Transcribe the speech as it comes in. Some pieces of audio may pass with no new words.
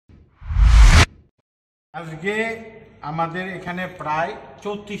আজকে আমাদের এখানে প্রায়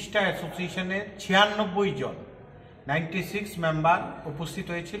 34টা অ্যাসোসিয়েশনের 96 জন 96 মেম্বার উপস্থিত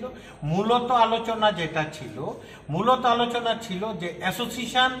হয়েছিল। মূলত আলোচনা ছিল যে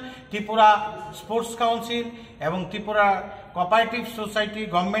অ্যাসোসিয়েশন, ত্রিপুরা স্পোর্টস কাউন্সিল এবং ত্রিপুরা কোঅপারেটিভ সোসাইটি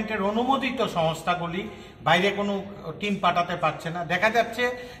গভর্নমেন্টের অনুমোদিত সংস্থাগুলি বাইরে কোনো টিম পাঠাতে পারছে না। দেখা যাচ্ছে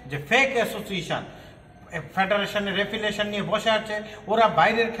যে ফেক অ্যাসোসিয়েশন ফেডারেশনের রেফিলেশন নিয়ে বসে আছে, ওরা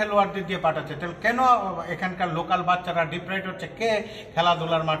বাইরের খেলোয়াড়দের দিয়ে পাঠাচ্ছে। তাহলে কেন এখানকার লোকাল বাচ্চারা ডিপ্রাইড হচ্ছে? কে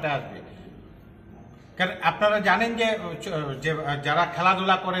খেলাধুলার মাঠে আসবে? আপনারা জানেন যে যারা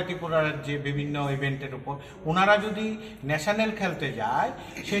খেলাধুলা করে ত্রিপুরার যে বিভিন্ন ইভেন্টের উপর, ওনারা যদি ন্যাশনাল খেলতে যায়,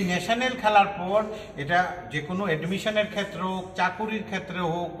 সেই ন্যাশনাল খেলার পর এটা যে কোনো অ্যাডমিশনের ক্ষেত্রে হোক, চাকুরির ক্ষেত্রে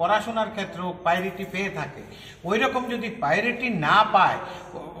হোক, পড়াশোনার ক্ষেত্রে হোক প্রায়োরিটি পেয়ে থাকে। ওই রকম যদি প্রায়োরিটি না পায়,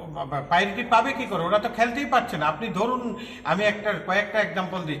 প্রায়োরিটি পাবে কি করে? ওরা তো খেলতেই পারছে না। আপনি ধরুন, আমি কয়েকটা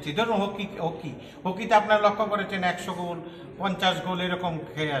এক্সাম্পল দিচ্ছি। ধরুন হকিতে আপনারা লক্ষ্য করেছেন 100 গোল, 50 গোল এরকম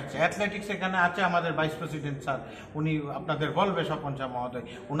খেয়ে যাচ্ছে। অ্যাথলেটিক্স এখানে আছে আমাদের ভাইস প্রেসিডেন্ট স্যার, উনি আপনাদের বলবে স্বপন শাহ মহোদয়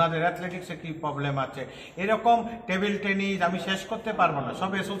ওনাদের অ্যাথলেটিক্সে কি প্রবলেম আছে। এরকম টেবিল টেনিস আমি শেষ করতে পারবো না,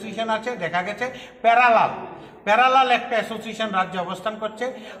 সব অ্যাসোসিয়েশন আছে। দেখা গেছে প্যারালাল একটা অ্যাসোসিয়েশন রাজ্যে অবস্থান করছে।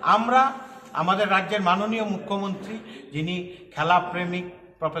 আমরা আমাদের রাজ্যের মাননীয় মুখ্যমন্ত্রী, যিনি খেলা প্রেমিক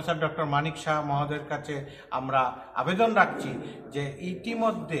প্রফেসর ডক্টর মানিক শাহ মহোদয়ের কাছে আমরা আবেদন রাখছি যে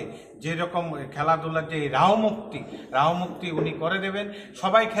ইতিমধ্যে যেরকম খেলাধুলার যে রাহমুক্তি উনি করে দেবেন,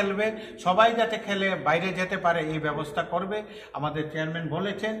 সবাই খেলবে, সবাই যাতে খেলে বাইরে যেতে পারে এই ব্যবস্থা করবে। আমাদের চেয়ারম্যান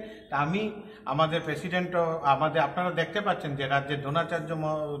বলেছেন। তা আমি আমাদের প্রেসিডেন্টও আপনারা দেখতে পাচ্ছেন যে রাজ্যের দ্রোণাচার্য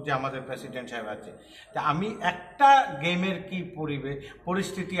যে আমাদের প্রেসিডেন্ট সাহেব আছে, তা আমি একটা গেমের কি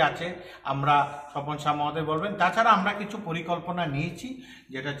পরিস্থিতি আছে আমরা স্বপন শাহ মহোদয় বলবেন। তাছাড়া আমরা কিছু পরিকল্পনা নিয়েছি,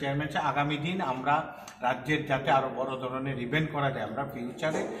 যেটা চেয়ারম্যান সাহেব আগামী দিন আমরা রাজ্যের যাতে আরও বড় ধরনের ইভেন্ট করা যায়, আমরা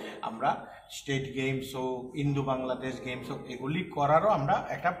ফিউচারে আমরা স্টেট গেমস হোক, ইন্দো বাংলাদেশ গেমস হোক, এগুলি করারও আমরা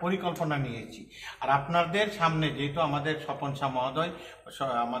একটা পরিকল্পনা নিয়েছি। আর আপনাদের সামনে যেহেতু আমাদের স্বপন শাহ মহোদয়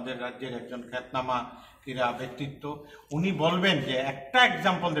আমাদের রাজ্যের একজন খ্যাতনামা ক্রীড়া ব্যক্তিত্ব, উনি বলবেন যে একটা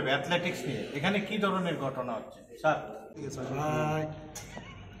এক্সাম্পল দেবে অ্যাথলেটিক্স নিয়ে এখানে কি ধরনের ঘটনা হচ্ছে। স্যার,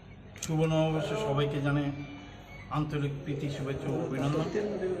 শুভ নববর্ষ সবাইকে জানে আন্তরিক প্রীতি, শুভেচ্ছা ও অভিনন্দন।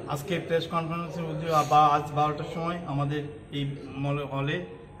 আজকে প্রেস কনফারেন্সের মধ্যে আজ 12টার সময় আমাদের এই হলে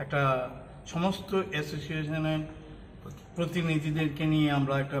একটা সমস্ত অ্যাসোসিয়েশনের প্রতিনিধিদেরকে নিয়ে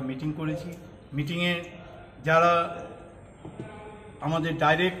আমরা একটা মিটিং করেছি। মিটিংয়ে যারা আমাদের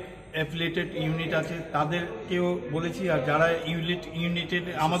ডাইরেক্ট অ্যাফিলিয়েটেড ইউনিট আছে তাদেরকেও বলেছি, আর যারা ইউনিটেড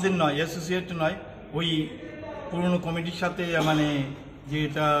আমাদের নয়, অ্যাসোসিয়েট নয়, ওই পুরনো কমিটির সাথে মানে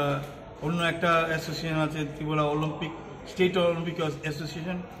যেটা অন্য একটা অ্যাসোসিয়েশন আছে ত্রিপুরা স্টেট অলিম্পিক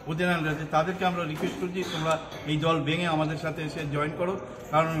অ্যাসোসিয়েশন, ওদের আন্ডারে তাদেরকে আমরা রিকোয়েস্ট করছি তোমরা এই দল ভেঙে আমাদের সাথে এসে জয়েন করো।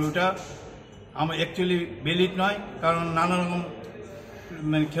 কারণ ওটা আমার অ্যাকচুয়ালি ভ্যালিড নয়, কারণ নানা রকম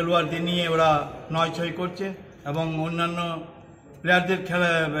মানে খেলোয়াড়দের নিয়ে ওরা নয় করছে এবং অন্যান্য প্লেয়ারদের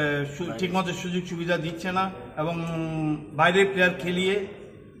খেলা ঠিকমতো সুযোগ সুবিধা দিচ্ছে না এবং বাইরের প্লেয়ার খেলিয়ে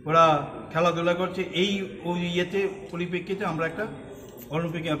ওরা খেলাধুলা করছে। এই ইয়েতে পরিপ্রেক্ষিতে আমরা একটা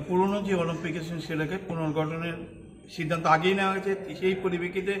পুরনো যে অলিম্পিক সেটাকে পুনর্গঠনের সিদ্ধান্ত আগেই নেওয়া হয়েছে। সেই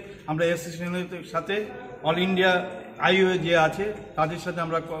পরিপ্রেক্ষিতে আমরা অ্যাসোসিয়েশনের সাথে অল ইন্ডিয়া আইওএ যে আছে তাদের সাথে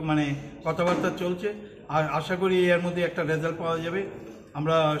আমরা মানে কথাবার্তা চলছে, আর আশা করি এর মধ্যে একটা রেজাল্ট পাওয়া যাবে।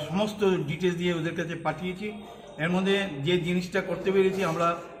 আমরা সমস্ত ডিটেলস দিয়ে ওদের কাছে পাঠিয়েছি। এর মধ্যে যে জিনিসটা করতে পেরেছি, আমরা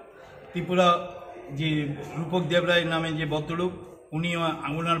ত্রিপুরা যে রূপক দেবরায় নামে যে ভদ্রলোক, উনি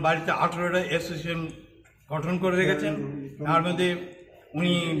ওনার বাড়িতে 18টা অ্যাসোসিয়েশন গঠন করে রেখেছেন। তার মধ্যে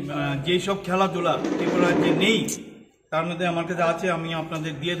উনি যেসব খেলাধুলা ত্রিপুরার যে নেই তার মধ্যে আমার কাছে আছে, আমি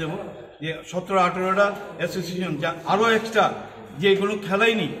আপনাদের দিয়ে দেবো যে 17-18টা অ্যাসোসিয়েশন, যা আরও এক্সট্রা যেগুলো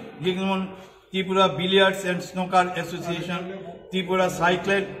খেলাইনি, যেমন Tripura billiards and snooker association, Tripura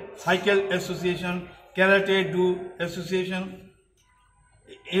cycle association, karate do association,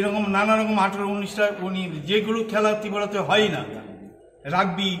 এরকম নানা রকম 18-19টা উনি যেগুলো খেলা ত্রিপুরাতে হয় না,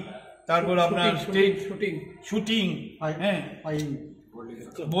 রাগবি, তারপর আপনার স্টেট শুটিং, হ্যাঁ,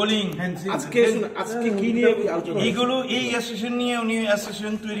 বোলিং, এইগুলো এই অ্যাসোসিয়েশন নিয়ে উনি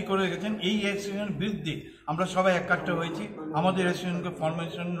অ্যাসোসিয়েশন তৈরি করে রেখেছেন। এই অ্যাসোসিয়েশনের বিরুদ্ধে আমরা সবাই একাট্টা হয়েছি। আমাদের অ্যাসোসিয়েশনকে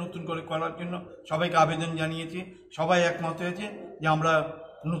ফরমেশন নতুন করে করার জন্য সবাইকে আবেদন জানিয়েছি। সবাই একমত হয়েছে যে আমরা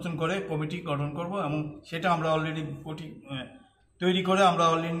নতুন করে কমিটি গঠন করব এবং সেটা আমরা অলরেডি তৈরি করে আমরা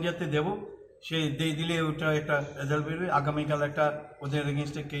অল ইন্ডিয়াতে দেব। সে দিলে ওটা একটা রেজাল্ট বেরোবে। আগামীকাল একটা ওদের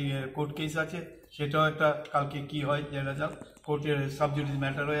এগেনস্টে কোর্ট কেস আছে, সেটাও একটা কালকে কি হয় যে রেজাল্ট কোর্টের সাবজুডিস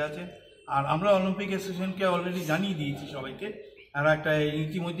ম্যাটার হয়ে আছে। আর আমরা অলিম্পিক অ্যাসোসিয়েশনকে অলরেডি জানিয়ে দিয়েছি সবাইকে, আর একটা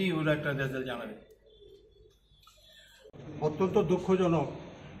ইতিমধ্যেই ওরা একটা রেজাল্ট জানাবে। অত্যন্ত দুঃখজনক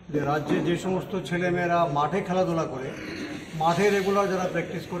যে রাজ্যে যে সমস্ত ছেলেমেয়েরা মাঠে খেলাধুলা করে, মাঠে রেগুলার যারা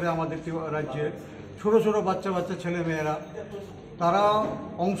প্র্যাকটিস করে আমাদের রাজ্যের ছোট ছোট বাচ্চা বাচ্চা ছেলেমেয়েরা, তারা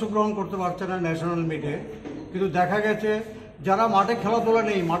অংশগ্রহণ করতে পারছে না ন্যাশনাল মিটে। কিন্তু দেখা গেছে যারা মাঠে খেলাধুলা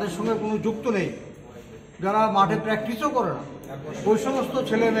নেই, মাঠের সঙ্গে কোনো যুক্ত নেই, যারা মাঠে প্র্যাকটিসও করে না, ওই সমস্ত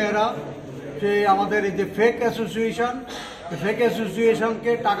ছেলেমেয়েরা যে আমাদের এই যে ফেক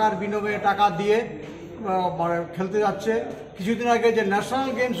অ্যাসোসিয়েশনকে টাকার বিনিময়ে টাকা দিয়ে খেলতে যাচ্ছে। কিছুদিন আগে যে ন্যাশনাল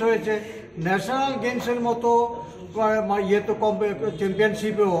গেমস হয়েছে, ন্যাশনাল গেমসের মতো ইয়েতে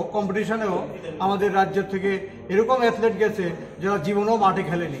চ্যাম্পিয়নশিপেও কম্পিটিশনেও আমাদের রাজ্য থেকে এরকম অ্যাথলেট গেছে যারা জীবনেও মাঠে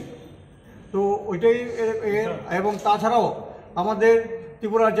খেলেনি। তো ওইটাই। এবং তাছাড়াও আমাদের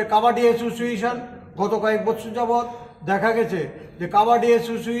ত্রিপুরার যে কাবাডি অ্যাসোসিয়েশন, গত কয়েক বছর যাবৎ দেখা গেছে যে কাবাডি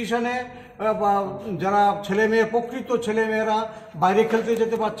অ্যাসোসিয়েশনে যারা ছেলেমেয়ে, প্রকৃত ছেলেমেয়েরা বাইরে খেলতে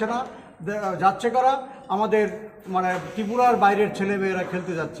যেতে পারছে না, যাচ্ছে কারা আমাদের ত্রিপুরার বাইরের ছেলেমেয়েরা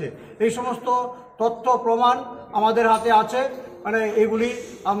খেলতে যাচ্ছে। এই সমস্ত তথ্য প্রমাণ আমাদের হাতে আছে। এগুলি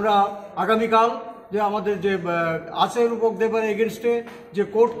আমরা আগামীকাল যে আমাদের যে আছে রূপক দেবের এগেনস্টে যে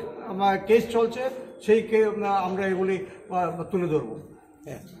কোর্ট কেস চলছে, সেই আমরা এগুলি তুলে ধরব।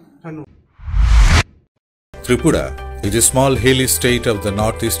 ধন্যবাদ। Tripura is a small hilly state of the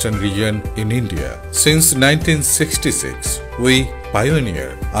northeastern region in India. Since 1966, we pioneer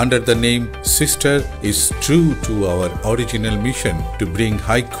under the name Sister is true to our original mission to bring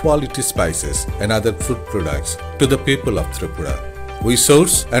high quality spices and other food products to the people of Tripura. We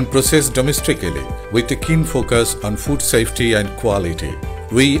source and process domestically with a keen focus on food safety and quality.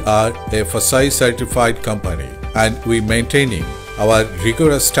 We are a FSI certified company and we maintaining our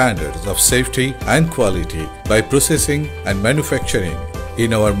rigorous standards of safety and quality by processing and manufacturing in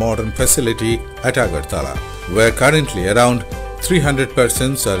our modern facility at Agartala, where currently around 300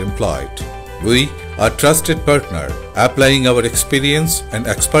 persons are employed. We are trusted partner, applying our experience and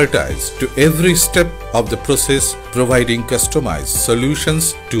expertise to every step of the process, providing customized solutions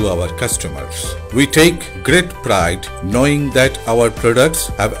to our customers. We take great pride knowing that our products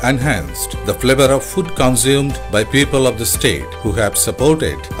have enhanced the flavor of food consumed by people of the state who have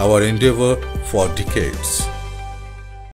supported our endeavor for decades.